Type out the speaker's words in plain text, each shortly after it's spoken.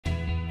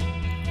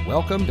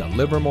Welcome to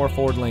Livermore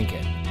Ford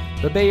Lincoln,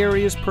 the Bay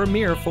Area's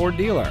premier Ford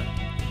dealer.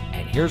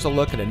 And here's a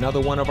look at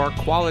another one of our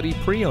quality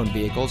pre-owned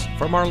vehicles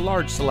from our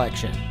large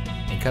selection.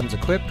 It comes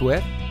equipped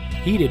with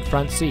heated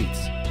front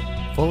seats,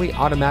 fully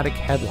automatic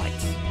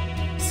headlights,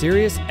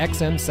 Sirius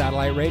XM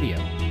satellite radio,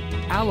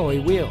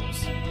 alloy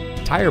wheels,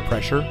 tire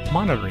pressure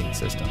monitoring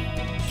system,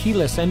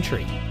 keyless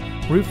entry,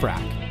 roof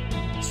rack,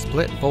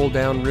 split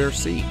fold-down rear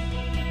seat,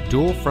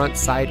 dual front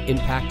side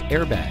impact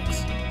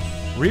airbags,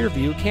 rear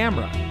view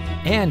camera,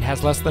 and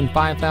has less than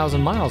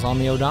 5,000 miles on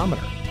the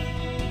odometer.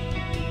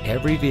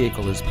 Every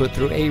vehicle is put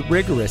through a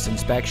rigorous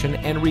inspection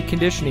and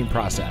reconditioning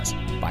process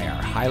by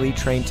our highly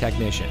trained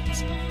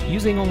technicians,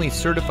 using only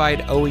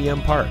certified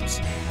OEM parts,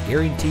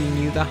 guaranteeing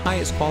you the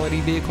highest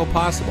quality vehicle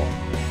possible.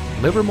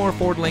 Livermore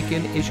Ford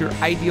Lincoln is your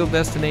ideal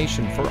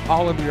destination for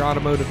all of your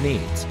automotive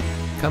needs.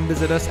 Come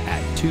visit us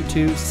at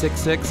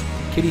 2266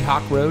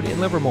 Kittyhawk Road in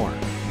Livermore.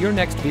 Your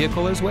next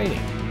vehicle is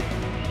waiting.